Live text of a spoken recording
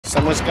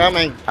Someone's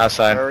coming.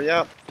 Outside. Hurry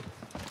up.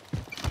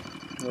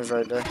 He's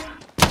right there.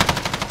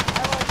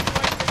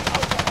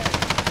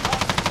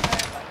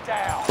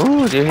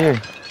 Ooh, they're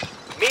here.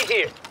 Meet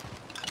here.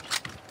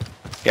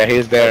 Yeah,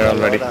 he's there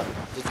already.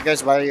 Did you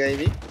guys buy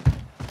UAV?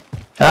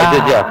 I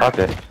did, yeah, I popped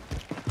it.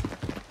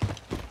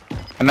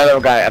 Another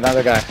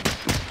guy.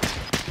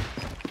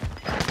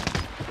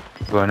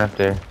 Going up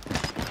there.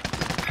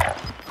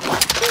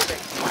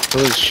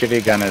 Whose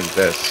shitty gun is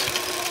this?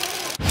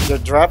 They're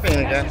dropping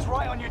again. Gas is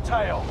right on your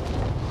tail.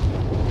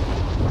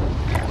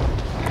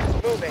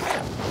 Moving.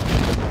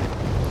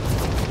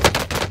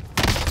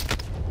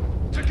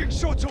 Taking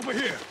shots over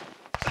here.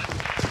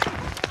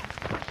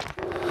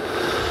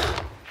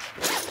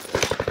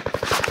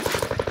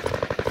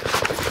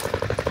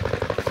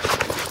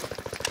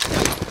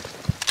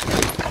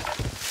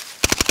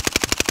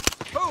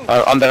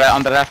 On the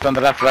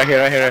left, right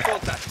here.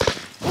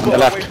 On the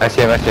left. I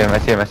see him.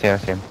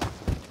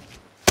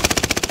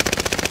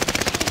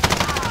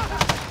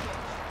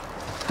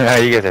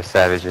 You guys are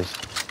savages.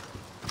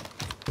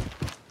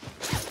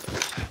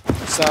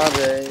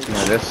 Savage.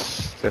 Yeah,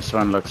 this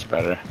one looks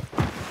better.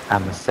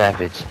 I'm a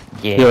savage.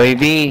 Yeah.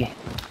 UAV.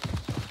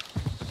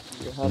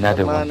 You have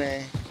Another the one.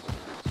 money.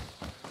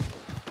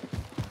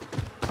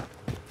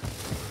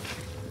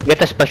 Get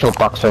the special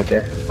box right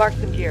there. Mark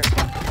them here.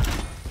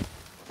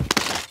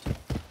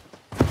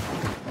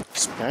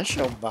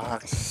 Special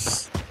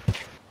box.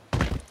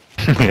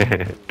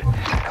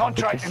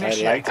 Contract I like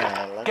initiated. that.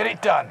 I like Get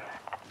it done.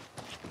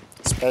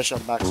 Special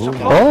box.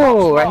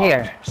 Oh, right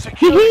here.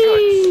 Secure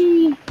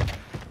the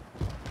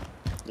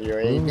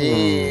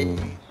UAV.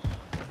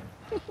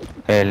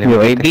 Hey, let me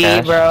get the UAB,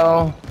 cash.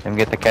 bro. Let me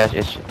get the cash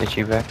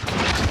issue back.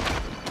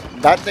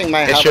 That thing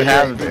might It have should a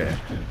have. UAV.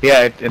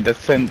 Yeah,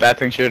 that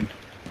thing should.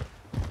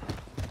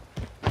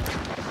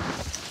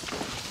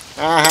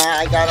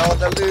 I got all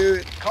the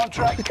loot. goods.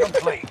 Contract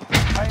complete.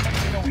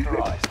 Payment been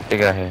authorized. Take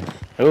it out here.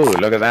 Ooh,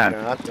 look at that.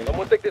 Nothing.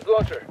 Someone take this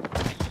launcher.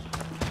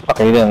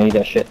 Okay, you don't need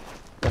that shit.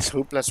 That's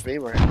Hoopla's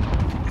favorite.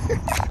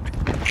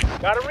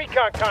 Got a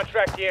recon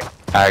contract here.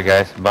 Alright,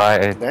 guys, buy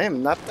it.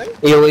 Damn, nothing.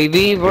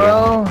 UAV,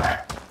 bro.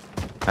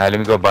 Alright, let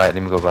me go buy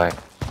it.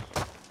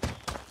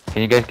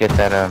 Can you guys get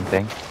that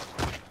thing?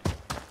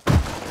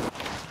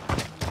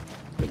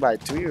 We buy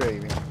 2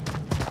 UAV.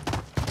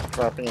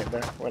 Dropping it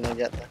there when I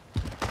get there.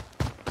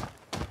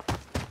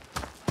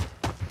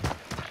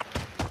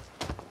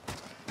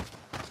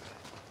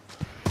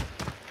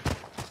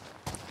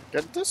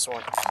 Get this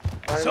one.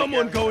 Why are we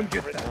Someone getting go and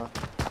it? get that.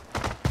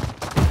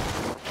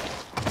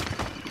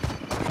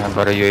 I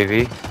bought a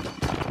UAV.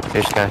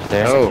 There's cash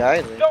there. Oh.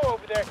 Guy there. Go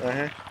over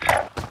there.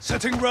 Uh-huh.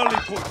 Setting rally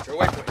point.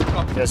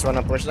 You guys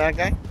wanna push that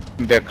guy?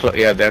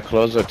 They're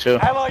closer too.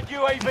 Allied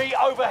UAV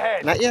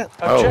overhead. Not yet.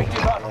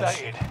 Objective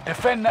updated.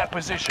 Defend that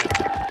position.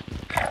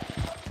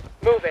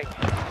 Moving.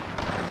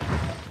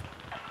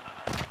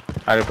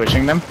 Are you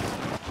pushing them?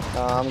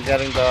 I'm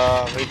getting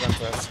the recon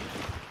first.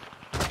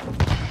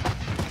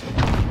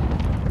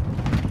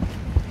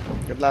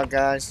 Good luck,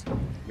 guys.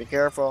 Be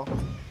careful.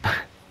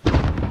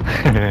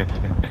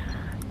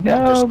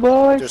 No,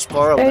 boys. There's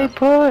 4 of Stay them.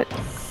 put.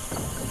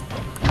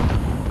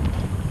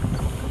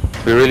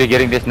 We're really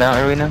getting this now,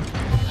 are we now?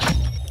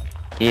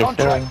 Yes,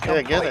 sir. Contract Yeah,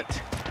 complete. get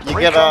it. You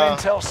Recon get a.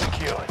 intel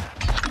secured.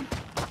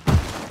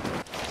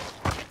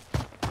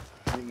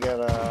 You get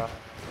a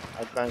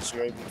advanced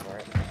UAV for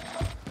it.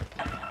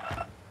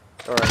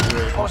 Or a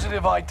UAV.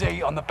 Positive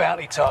ID on the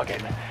bounty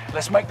target.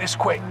 Let's make this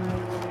quick.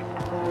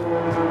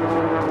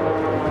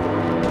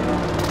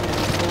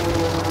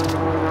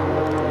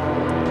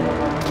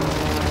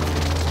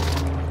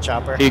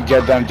 Chopper. He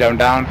jump down.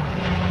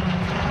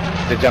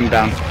 They jump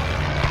down.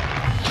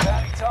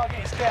 Bounty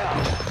target is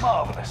down.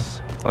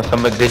 Marvelous. Oh,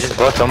 somebody, they just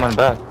brought someone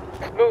back.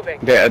 Moving.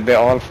 They're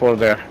all 4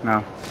 there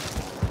now.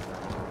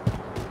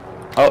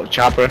 Oh,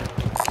 chopper.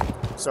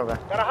 It's okay.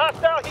 Got a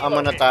hostile helo I'm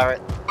gonna here.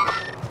 turret.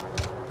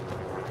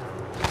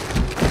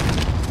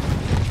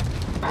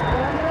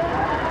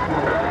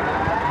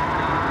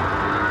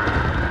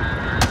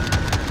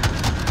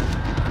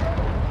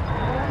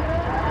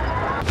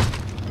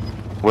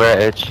 Where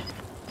Edge?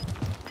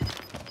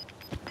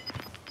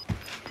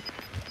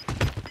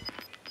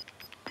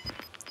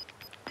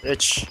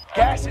 Rich.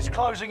 Gas is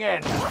closing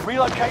in.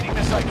 Relocating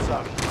the safe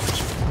zone.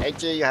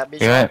 AJ, you happy?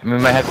 We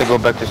might have to go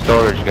back to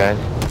storage, guys.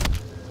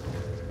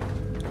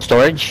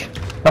 Storage?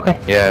 Okay.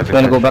 Yeah, You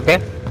wanna go back there?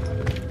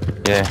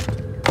 Yeah.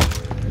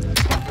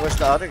 Where's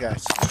the other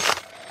guys?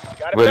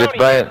 Got a Wait, let's bounty.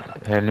 buy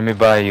it. Here, let me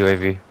buy a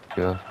UAV.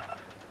 Go.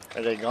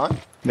 Are they gone?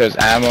 There's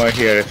ammo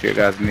here if you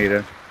guys need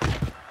it.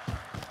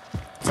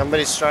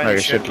 Somebody's trying Like a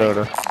to shoot me. shitload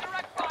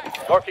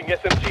of. Marking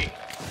SMG.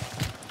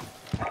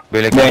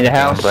 Billy, Go in the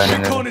house.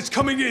 Recon is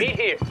coming Meet in.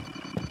 here.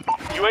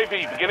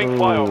 UAV beginning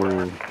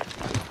flyover. Ooh.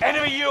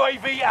 Enemy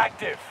UAV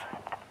active.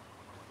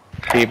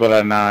 People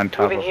are now on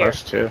top Moving of here.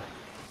 us too.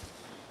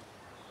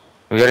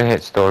 We gotta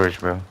hit storage,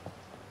 bro.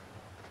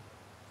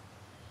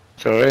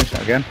 Storage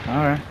again?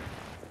 Alright.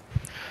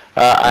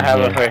 I have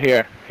it right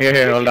here.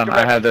 Here, hold on.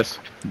 I have this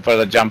for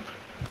the jump.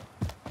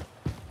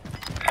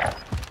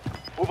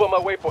 Move Move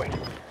on my waypoint.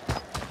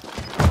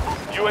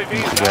 UAV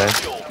is out of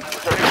fuel.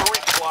 Returning for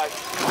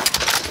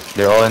resupply.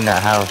 They're all in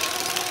that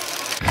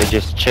house. They're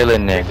just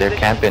chilling there. They're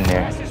camping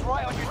there. Gas is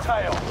right on your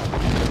tail.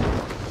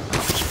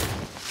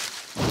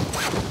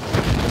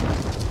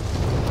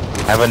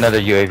 I have another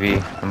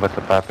UAV. I'm about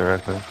to pop it real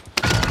quick.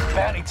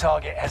 Bounty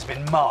target has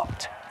been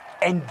marked.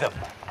 End them.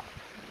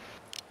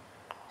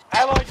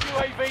 Allied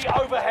UAV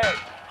overhead.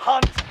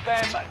 Hunt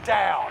them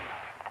down.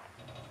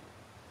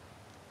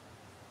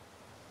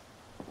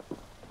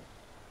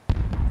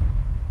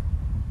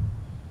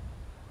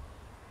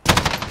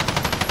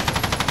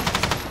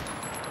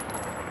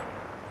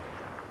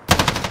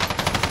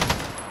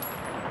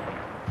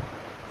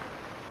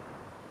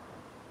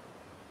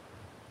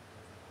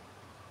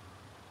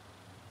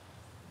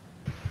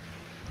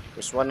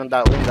 There's one on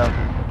that window.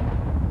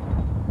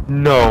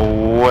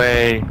 No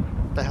way.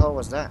 What the hell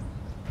was that?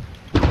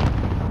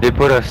 They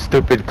put a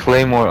stupid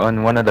claymore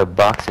on one of the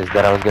boxes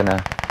that I was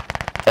gonna.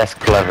 That's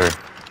clever.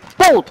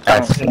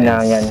 That's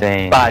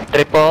insane. Bad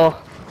triple.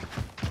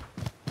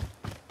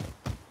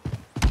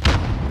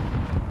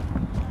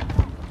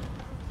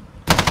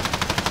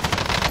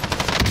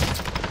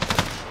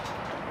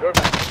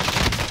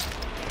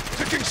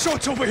 Taking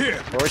shots over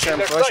here. Push him,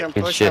 push him,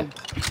 Good push shit. him.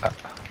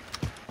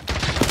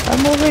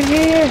 I'm over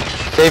here.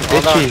 Save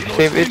Hold on. Itchy.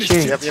 Save Itchy.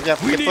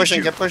 Yep. We Get need pushing,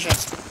 you. get pushing.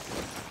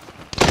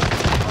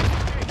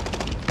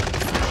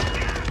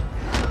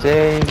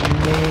 Save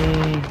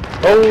me.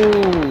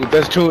 Oh,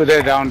 there's two.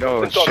 They're down.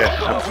 Oh shit!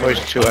 I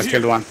pushed two. I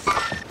killed one.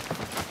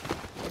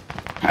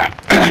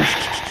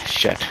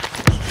 Shit.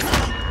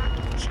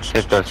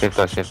 Save dog. Save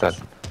dog. Save dog.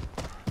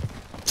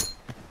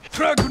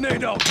 Frag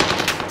grenade out.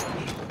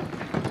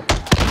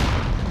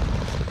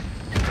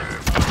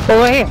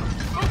 Over here.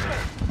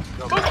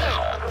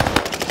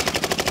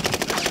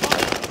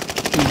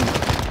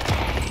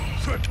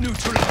 Threat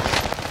neutralized.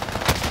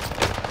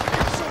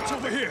 Taking shots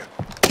over here.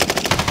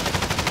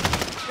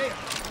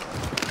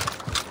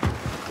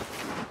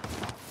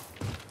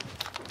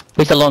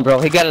 He's alone, bro.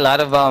 He got a lot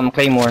of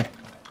claymore.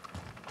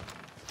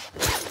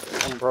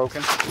 I'm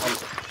broken.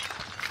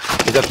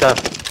 He's up top.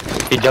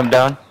 He jumped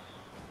down.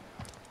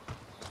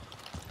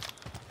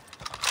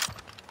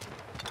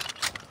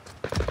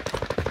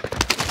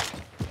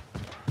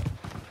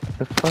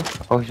 The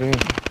fuck? Oh, he's right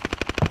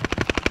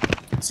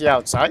here. Is he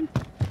outside?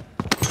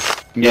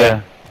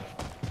 Yeah.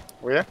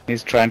 Where?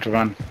 He's trying to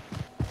run.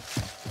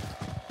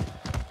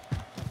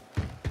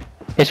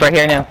 He's right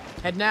here now.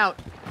 Heading out.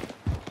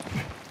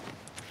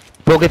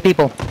 Go get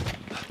people.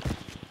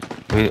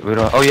 We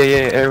don't. Oh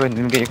yeah. Erwin,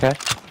 let me get your cash.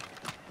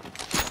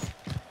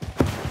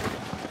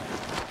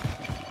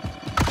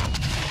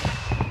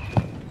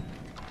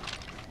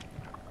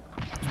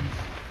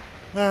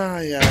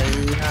 Ay,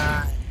 ay,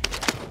 ay.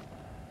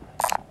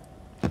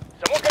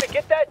 Someone gonna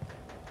get that?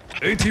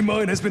 AT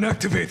mine has been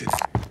activated.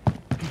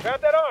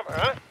 Found that armor,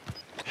 huh?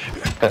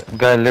 That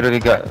guy literally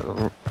got.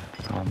 Oh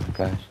my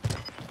gosh.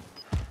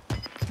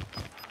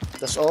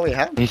 That's all we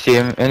have? You see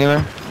him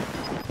anywhere?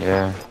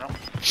 Yeah.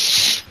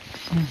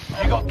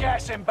 You got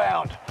gas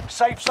inbound.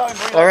 Safe zone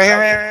relocated. Oh,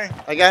 right.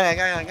 I got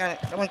it.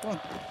 Come on.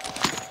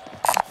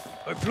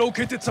 I've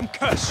located some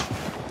cash.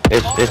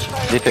 It's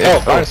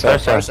Oh, Barca.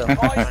 Barca.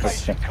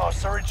 Relocation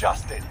costs are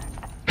adjusted.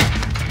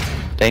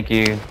 Thank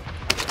you.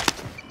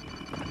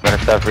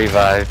 Gotta stop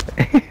revive.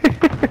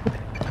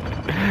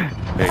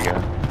 There you go.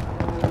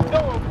 No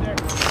over there.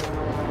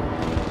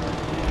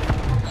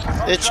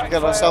 Itch,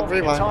 gotta stop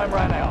rewind. Time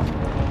ran out.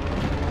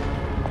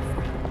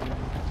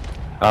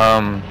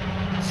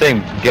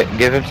 Same.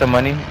 Give him some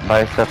money.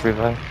 Buy stuff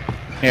revive.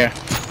 Here.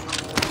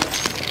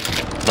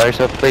 Buy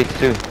yourself plates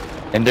too.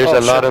 And there's Oh,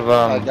 a lot shit. of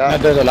I got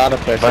it. There's a lot of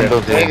places.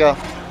 bundles There you here. go.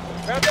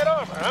 Found that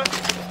armor, huh?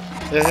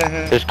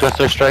 Here. There's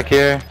cluster strike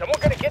here. Someone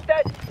gonna get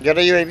that? Get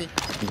a UAV.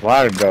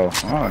 Vargo.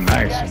 Oh,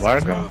 nice. Gas is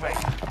Vargo. moving.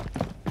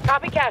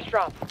 Copy cash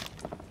drop.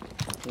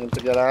 Need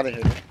to get out of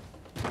here.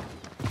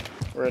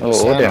 We're in the Oh,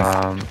 center.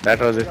 Odin. That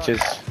was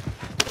Itch's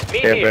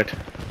Meet here. favorite.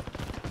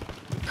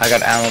 I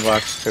got ammo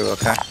box too,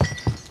 okay?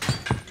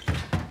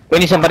 We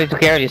need somebody to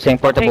carry this thing,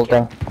 portable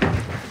thing.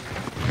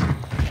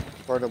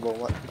 Portable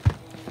what?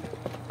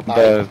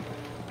 The...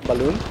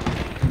 Balloon?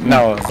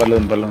 No,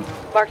 balloon.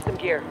 Mark some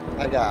gear.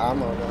 I got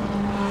ammo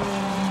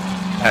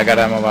though. I got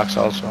ammo box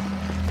also.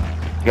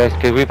 Guys,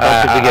 could we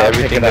possibly I'll get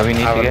pick everything it that up. we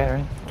need I to will- get,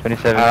 right?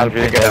 I'll 2700,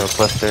 pick it they have a up.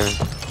 cluster.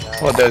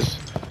 Oh, there's...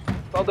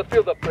 Found the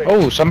field upgrade.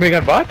 Oh, somebody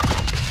got bought?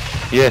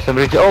 Yeah,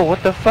 somebody. Oh,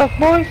 what the fuck,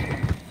 boys?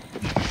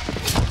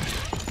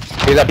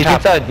 He's up He's top.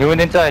 inside. He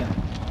went inside.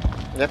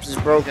 Yep, he's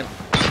broken.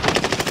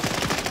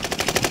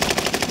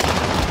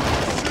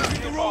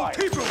 Shooting the wrong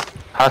people.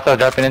 Hostile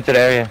dropping into the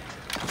area.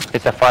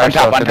 It's a fire On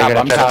shell, top, so they're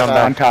gonna try to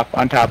come back.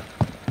 on top.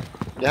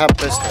 You have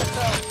pistol.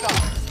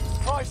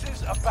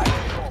 Prices are back to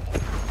normal.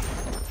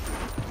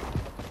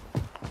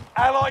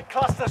 Allied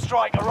cluster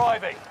strike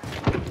arriving.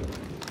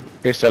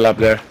 He's still up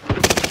there.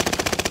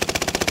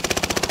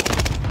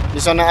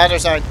 He's on the other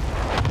side.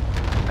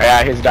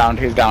 Yeah, he's down.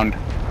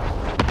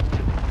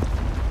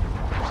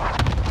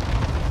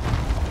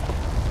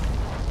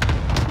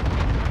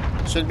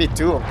 Should be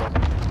two of them.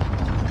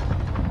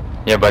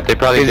 Yeah, but they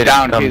probably He's didn't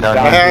down, come he's down.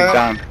 down, here. he's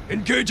down.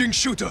 Engaging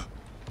shooter.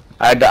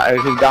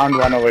 He's downed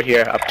one over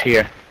here, up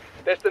here.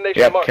 Destination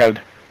Yep, marked.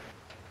 killed.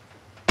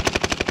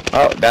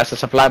 Oh, that's a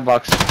supply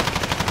box.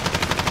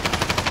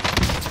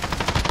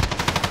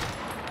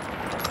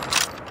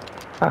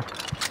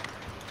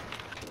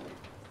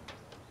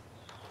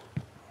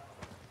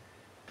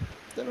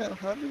 Damn it,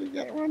 how did we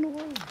get around the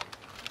world?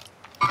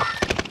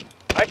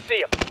 I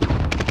see him.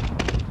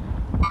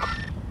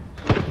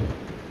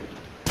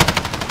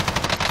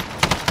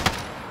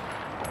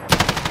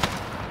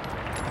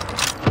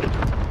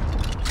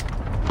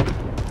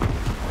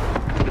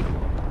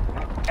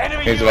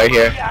 Enemy He's right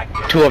here. UAV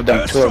active. Two of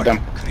them, two of them.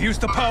 Could use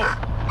the power.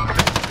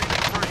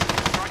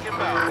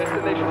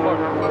 Destination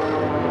marked.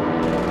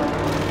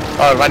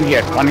 Oh, one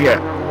here, one here.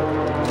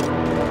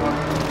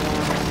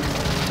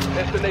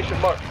 Destination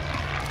marked.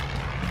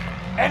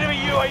 Enemy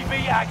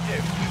UAV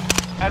active.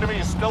 Enemy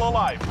is still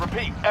alive.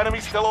 Repeat, enemy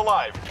still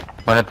alive.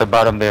 One at the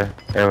bottom there,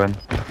 Erwin.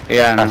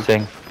 Yeah, I know.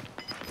 Passing.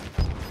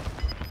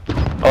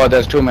 Oh,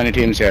 there's too many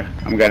teams here.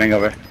 I'm getting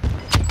over.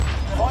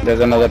 There's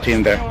another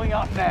team there. Fueling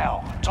up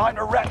now. Time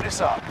to wrap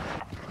this up.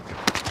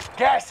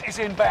 Gas is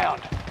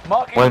inbound.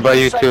 Marking What about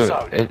the you safe too?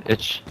 zone.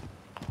 It's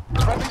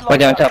Friendly Right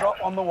there on loadout top. drop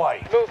on the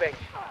way. Moving.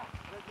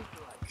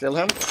 Kill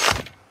him?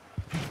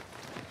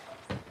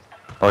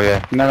 oh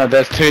yeah. No,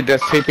 there's three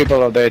people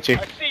over there,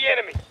 Chi. I see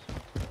enemy.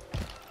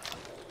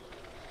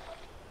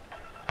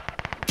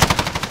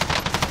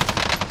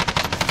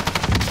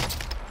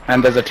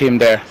 And there's a team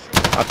there,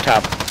 up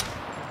top,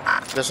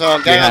 There's a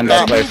guy on behind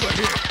that top. place.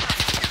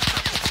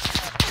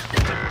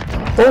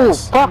 Oh,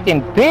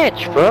 fucking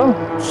bitch, bro.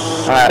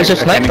 It's a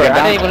can you sniper. get I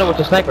down? didn't even know what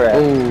the sniper at.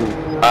 Ooh.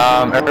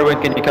 Erwin,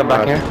 can you come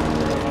back here?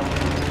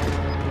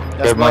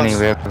 We have money,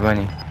 we have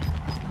money.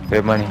 We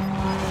have money.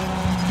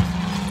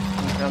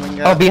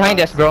 Oh, behind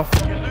us, bro.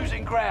 You're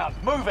losing ground.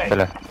 Move it.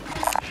 Tala.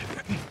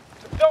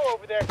 Go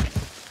over there.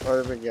 What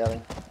are we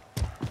getting?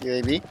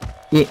 UAV?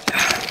 Yeah.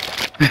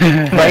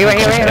 right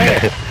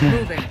here.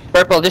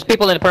 Purple. There's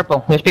people in the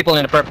purple. There's people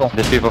in the purple.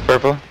 There's people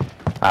purple?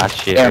 Ah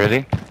shit, Yeah.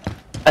 really?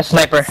 A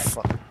sniper.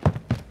 Fuck.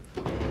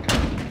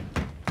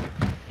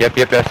 Yep,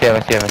 I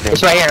see him.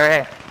 It's right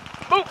here.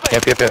 Movement.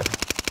 Yep.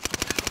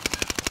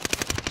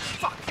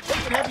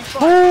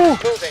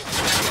 Moving.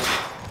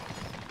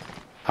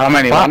 How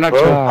many? Fuck, One or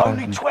bro. two?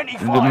 Only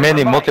 25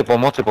 Many, remain.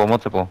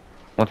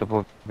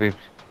 multiple beeps.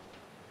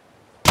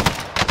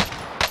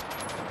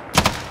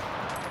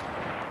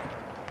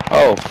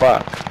 Oh,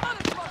 fuck.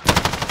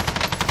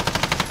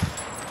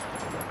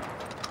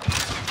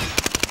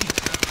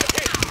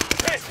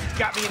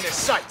 Got me in their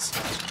sights.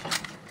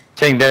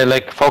 Saying they're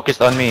like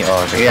focused on me.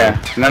 Oh, they're Yeah.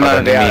 focused No,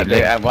 on they are. me.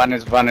 They are. One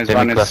is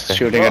cluster.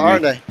 shooting Where are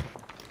at me. they?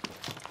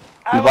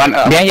 One,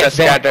 Yeah, they're yes,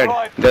 scattered.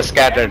 They're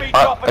scattered.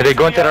 They're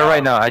going to the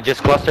right now. I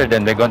just clustered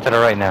them. They're going to the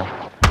right now.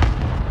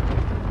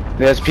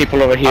 There's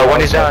people over here. Oh,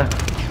 one is also. down.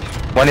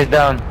 One is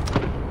down.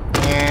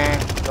 Yeah,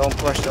 don't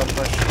push.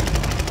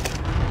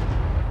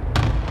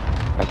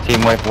 A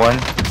team wipe one.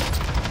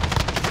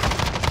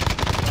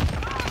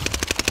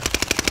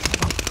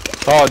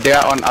 Oh, they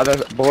are on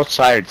both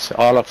sides.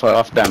 All of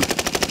them.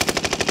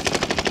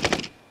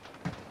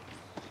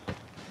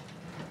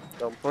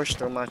 Don't push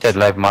too much. Said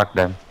live mark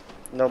them.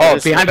 No, Oh,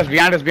 behind us.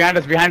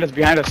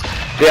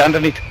 They're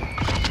underneath.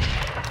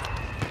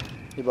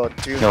 He bought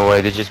two. No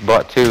way, they just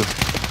bought two.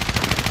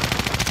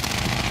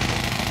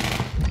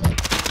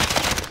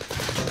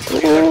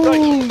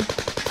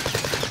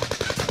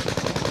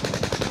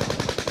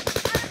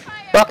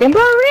 Fucking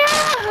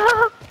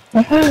Maria!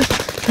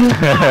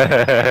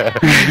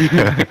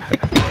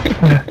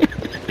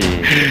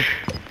 Yeah.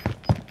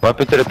 What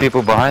happened to the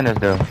people behind us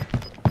though?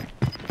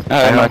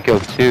 I know I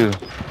killed two.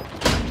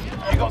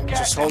 You got gas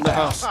Just hold the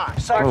inbound. house.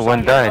 Safe Oh, one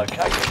zone died.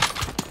 located.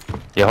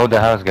 Yeah, hold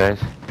the house, guys.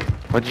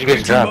 What did you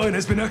guys drop? Mine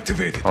has been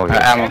activated. Oh,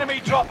 yeah. Ammo.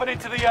 Enemy dropping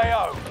into the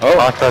AO. Oh,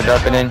 hostile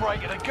dropping in.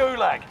 Jailbreak at the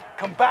Gulag.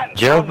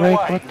 Combatants on the Jailbreak?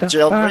 way. What the fuck?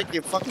 Jailbreak,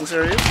 you fucking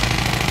serious?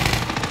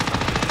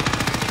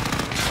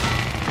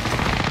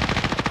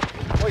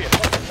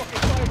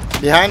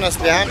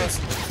 Behind us.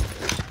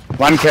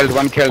 One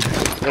killed.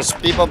 There's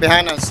people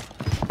behind us.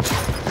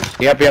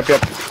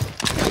 Yep.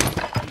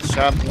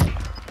 Shot me.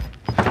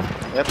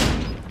 Yep.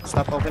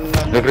 Stop opening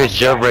that. Look at this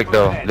jailbreak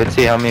though. Let's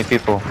see how many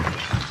people.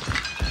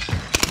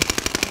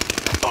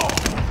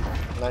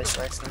 Nice.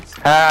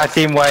 Ah,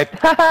 team wipe.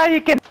 Haha,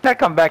 you cannot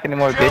come back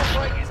anymore, bitch.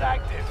 Jailbreak is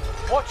active.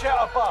 Watch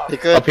out above. He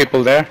Are could.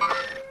 people there?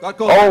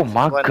 Oh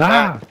my One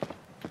god. back.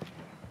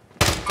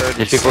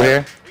 There's people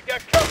here. We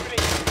got company.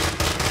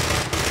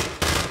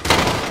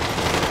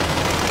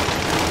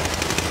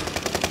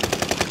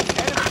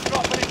 Enemy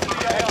dropping into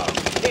the AO.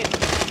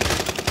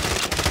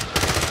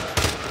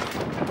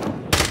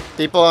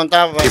 People on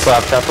top of us. People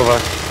up top of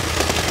us.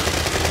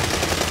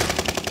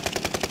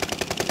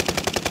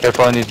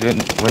 Careful on these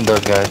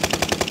windows, guys.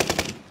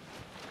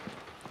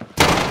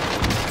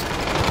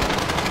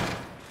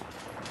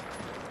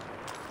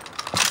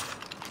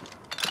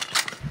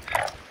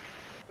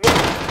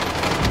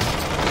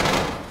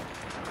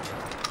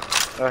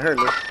 I heard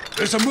you.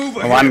 There's a move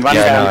ahead. One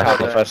Yeah, guy no, on I top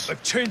see of us.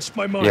 I've changed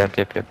my mind.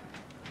 Yep.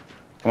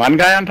 One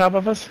guy on top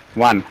of us?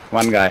 One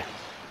guy.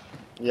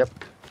 Yep.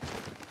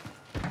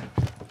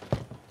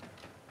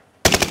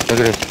 Look at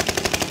this.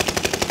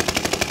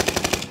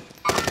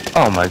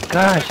 Oh my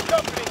gosh.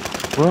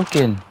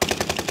 Broken.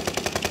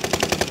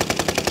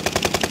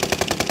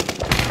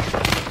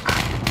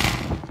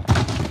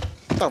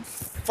 What the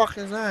fuck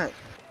is that?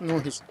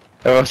 Noise.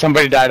 Oh,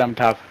 somebody died on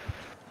top.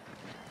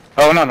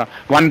 Oh no,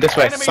 one this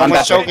way. Enemy One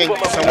Someone's that way.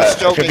 choking. Someone's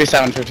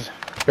choking.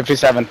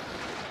 57.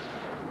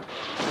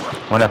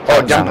 One up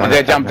Oh, top now, one they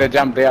up top now.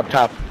 jumped, they up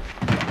top.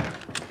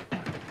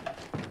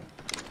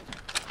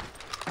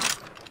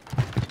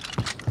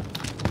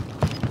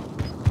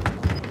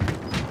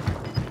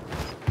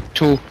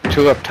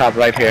 Two up top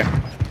right here.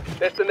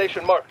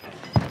 Destination marked.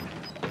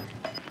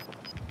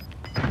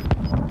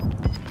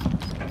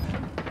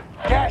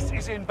 Gas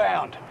is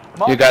inbound.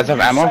 You guys have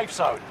ammo? Safe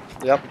zone.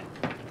 Yep.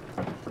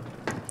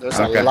 There's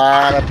Okay. a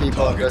lot of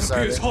people on Target this side.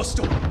 appears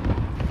hostile.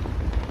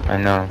 I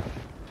know.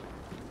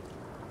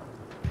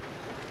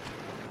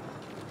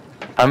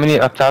 How many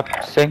up top,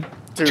 Sing?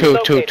 Two.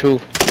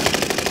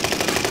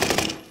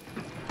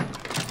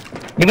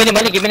 Give me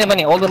the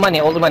money, all the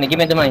money, give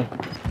me the money.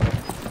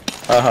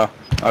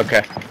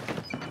 Okay.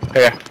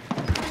 Here.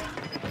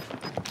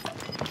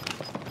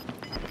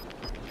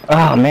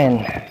 Oh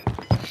man.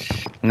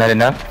 Not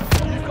enough?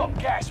 You've got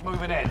gas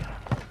moving in.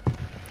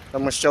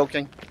 Someone's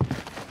choking.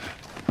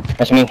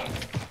 That's me.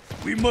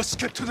 We must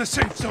get to the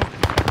safe zone.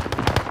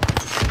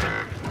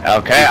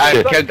 Okay, I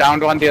Shit. killed down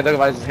one, the other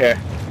guy is here.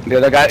 The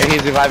other guy,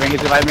 he's reviving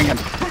him.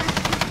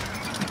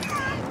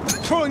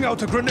 Throwing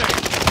out a grenade.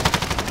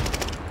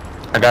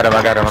 I got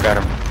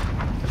him.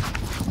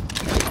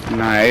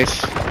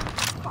 Nice.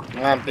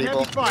 Come on,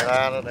 people. Get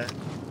out of there.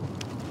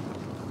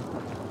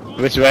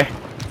 Which way?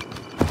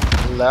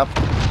 Left.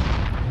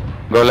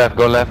 Go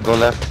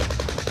left.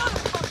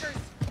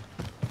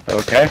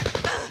 Okay.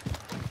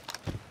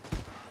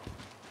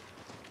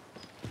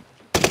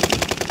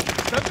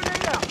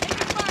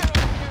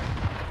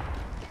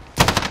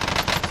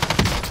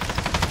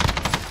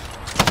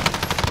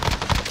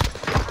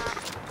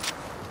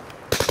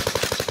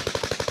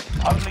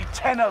 Only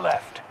 10 are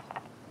left.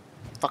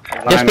 Fuck.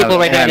 There's people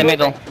right there in the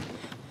middle.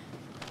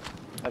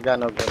 I got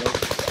no grenade.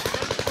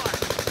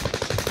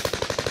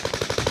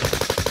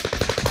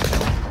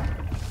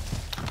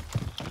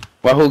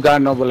 Well, who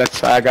got no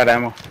bullets? I got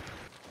ammo.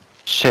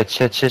 Shit.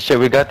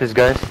 We got this,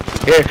 guys.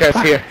 Here, Chris,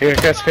 here.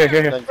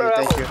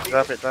 Thank you.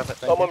 Drop it. Thank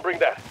Someone you. bring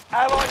that.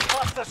 Allied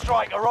cluster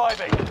strike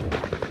arriving.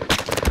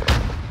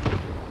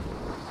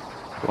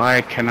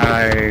 Why can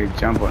I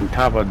jump on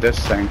top of this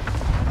thing?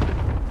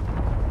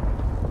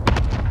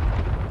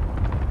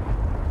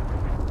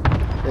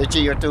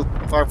 Itchy, you're too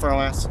far from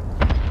us.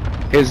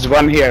 Here's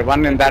one here,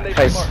 one in that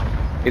place.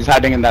 He's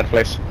hiding in that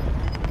place.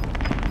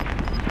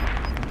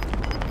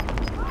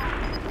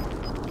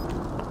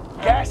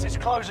 Gas is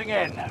closing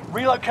in.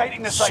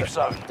 Relocating the safe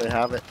zone. They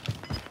have it.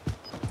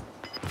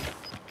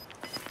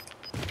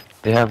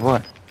 They have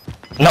what?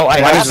 No,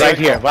 I One have is right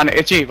here. One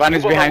Itchy, one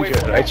is behind you.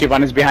 Itchy,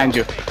 one is behind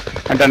you.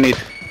 Underneath.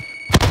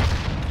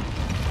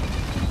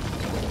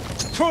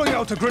 Throwing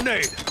out a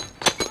grenade.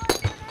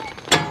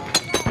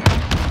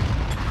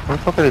 Where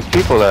the fuck are these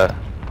people at?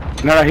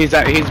 No, he's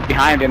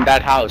behind in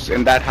that house.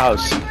 Oh,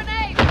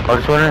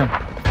 just wondering.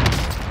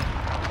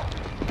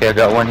 Okay, I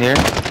got one here.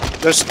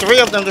 There's three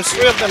of them, dude.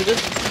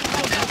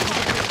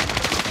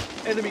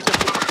 Enemy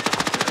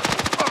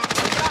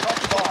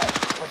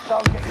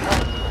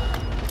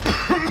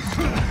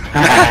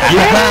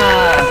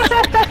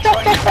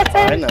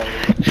I know.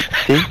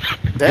 See?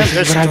 Damn,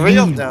 there's three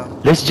of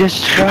them. Let's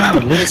just try.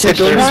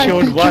 It only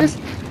showed one.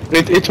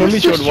 It only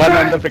showed one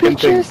on the freaking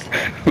thing.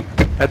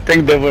 I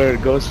think they were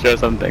ghosts or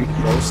something.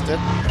 Roasted.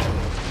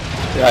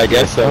 Yeah, I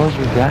guess so. Told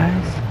you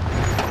guys.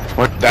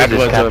 What That this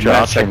was a capture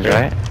options,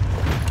 massacre.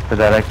 right? For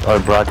that or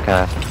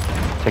broadcast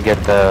to get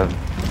the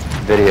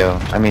video.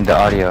 I mean the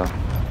audio.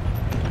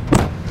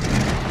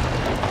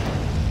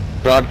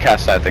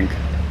 Broadcast, I think.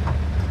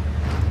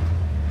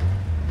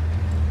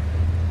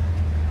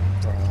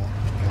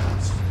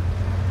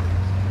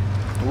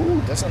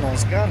 Ooh, that's a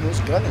nice gun. Whose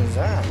gun is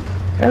that?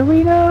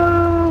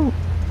 Arena.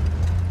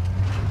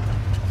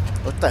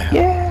 What the hell?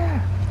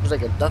 Yeah. It's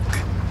like a duck.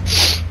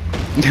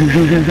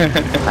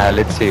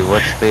 Let's see.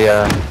 What's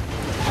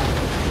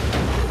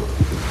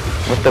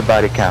the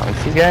body count? Let's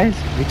see, guys.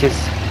 We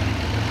just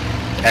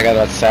I got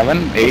about 7,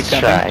 8. let's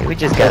try. We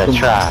just gotta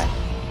try.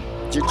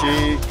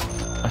 GG.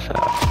 What's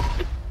up?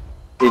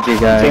 GG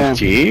guys.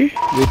 GG.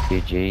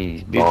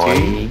 GG's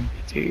boy.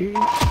 GG.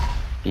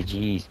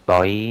 GG's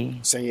boy.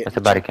 Say it. What's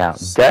the body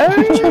count? Damn.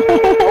 9.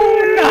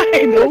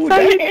 Oh,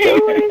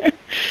 dang.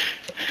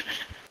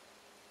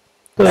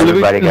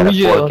 Everybody got a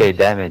 4K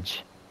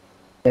damage.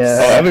 Oh,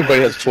 Yeah.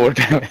 everybody has 4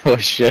 damage. Oh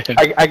shit.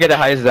 I get the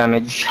highest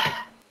damage.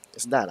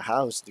 It's that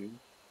house, dude.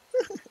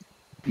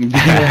 For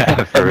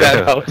That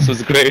real. house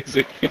was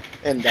crazy.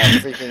 And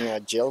that freaking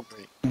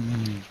jailbreak.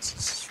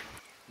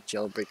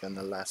 Jailbreak on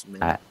the last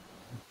minute. Ah.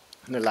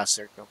 On the last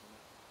circle.